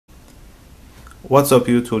What's up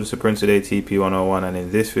YouTube, this is Prince today TP101, and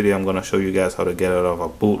in this video I'm going to show you guys how to get out of a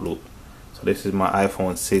boot loop. So this is my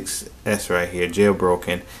iPhone 6s right here,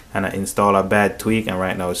 jailbroken, and I installed a bad tweak and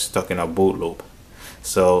right now it's stuck in a boot loop.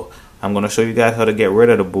 So I'm going to show you guys how to get rid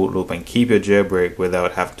of the boot loop and keep your jailbreak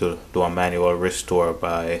without having to do a manual restore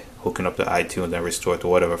by hooking up to iTunes and restore to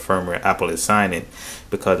whatever firmware Apple is signing,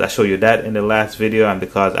 because I showed you that in the last video, and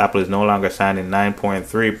because Apple is no longer signing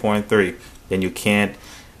 9.3.3, then you can't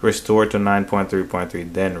restore to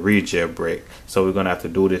 9.3.3 then re-jailbreak. So we're gonna have to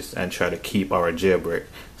do this and try to keep our jailbreak.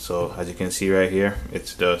 So as you can see right here,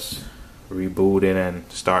 it's just rebooting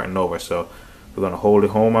and starting over. So we're gonna hold the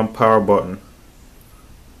home and power button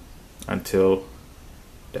until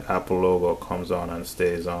the Apple logo comes on and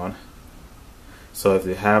stays on. So if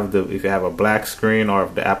you have a black screen or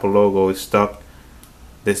if the Apple logo is stuck,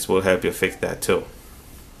 this will help you fix that too.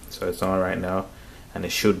 So it's on right now and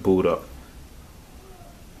it should boot up.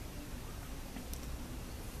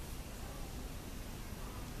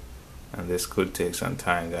 And this could take some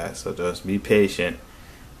time, guys, so just be patient.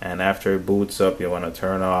 And after it boots up, you want to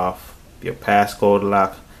turn off your passcode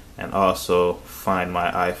lock and also Find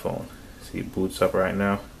My iPhone. See, it boots up right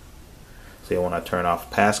now, so you want to turn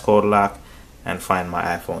off passcode lock and Find My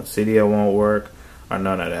iPhone. Cydia won't work or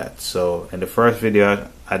none of that. So in the first video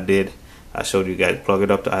I showed you guys plug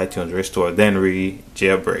it up to iTunes, restore, then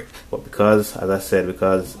re-jailbreak. But because, as I said,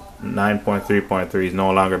 because 9.3.3 is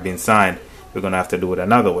no longer being signed, we're gonna have to do it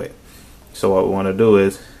another way. So what we want to do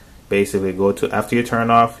is basically go to, after you turn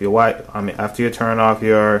off your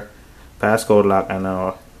passcode lock and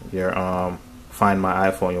your Find My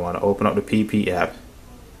iPhone, you want to open up the PP app.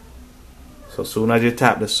 So soon as you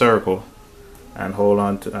tap the circle and hold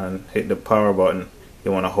on to and hit the power button,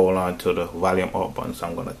 you want to hold on to the volume up button. So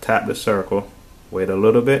I'm going to tap the circle, wait a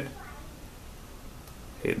little bit,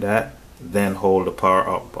 hit that, then hold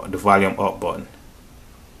the volume up button.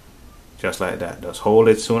 Just like that. Just hold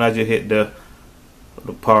it. Soon as you hit the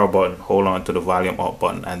power button, hold on to the volume up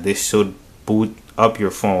button, and this should boot up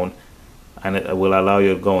your phone, and it will allow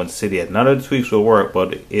you to go in Cydia. None of the tweaks will work,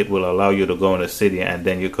 but it will allow you to go into Cydia, and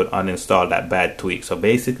then you could uninstall that bad tweak. So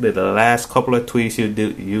basically, the last couple of tweaks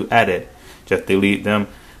you added, just delete them,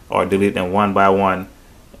 or delete them one by one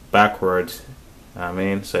backwards. So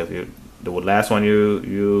if the last one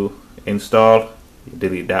you installed, you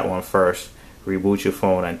delete that one first, reboot your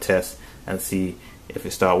phone and test and see if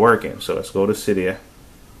it start working. So let's go to Cydia.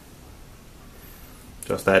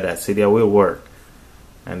 Just like that, Cydia will work,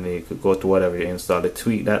 and then you could go to whatever you install. The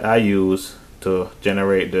tweak that I use to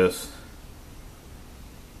generate this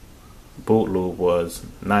boot loop was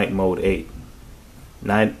night mode 8.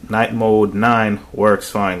 Night mode 9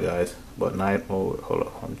 works fine, guys, but night mode, hold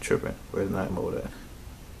up, I'm tripping. Where's night mode at?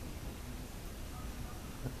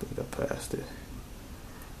 I think I passed it.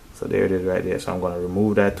 So there it is right there. So I'm going to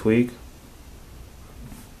remove that tweak.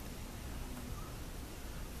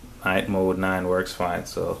 Night mode 9 works fine.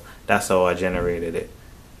 So that's how I generated it.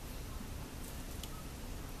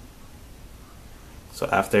 So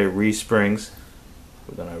after it resprings,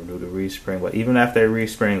 we're going to do the respring. But even after it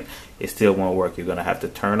respring, it still won't work. You're going to have to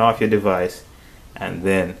turn off your device and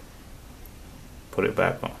then put it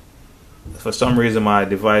back on. For some reason my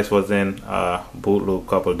device was in boot loop a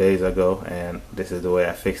couple of days ago, and this is the way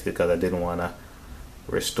I fixed it because I didn't want to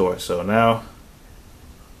restore. So now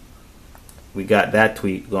we got that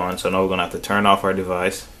tweak gone, so now we're gonna have to turn off our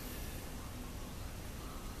device.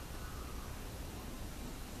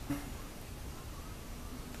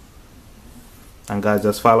 And guys,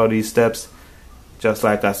 just follow these steps just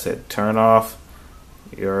like I said. Turn off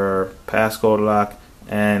your passcode lock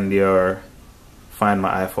and your Find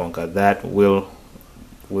My iPhone, because that will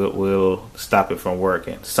stop it from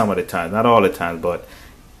working some of the time, not all the time, but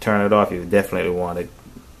turn it off. You definitely want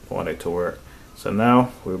it to work. So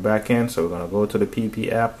now we're back in, so we're gonna go to the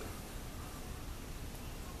PP app,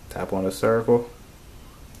 tap on the circle,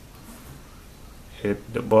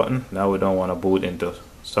 hit the button. Now we don't want to boot into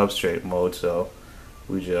substrate mode, so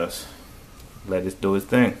we just let it do its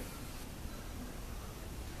thing,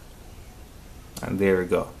 and there we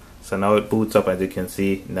go. So now it boots up. As you can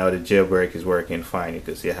see, now the jailbreak is working fine. You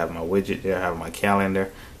can see I have my widget there, I have my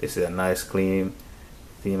calendar. This is a nice clean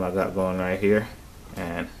theme I got going right here,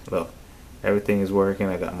 and look, everything is working.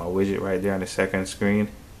 I got my widget right there on the second screen.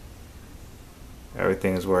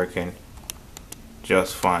 Everything is working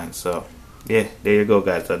just fine. So yeah, there you go,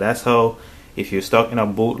 guys. So that's how, if you're stuck in a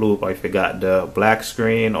boot loop, or if you got the black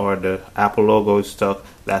screen or the Apple logo is stuck,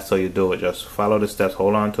 that's how you do it. Just follow the steps,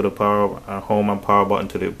 hold on to the home and power button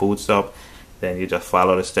till it boots up, then you just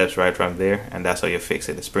follow the steps right from there, and that's how you fix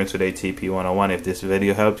it. It's Prince with ATP101. If this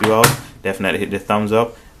video helped you out, definitely hit the thumbs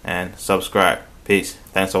up and subscribe. Peace.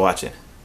 Thanks for watching.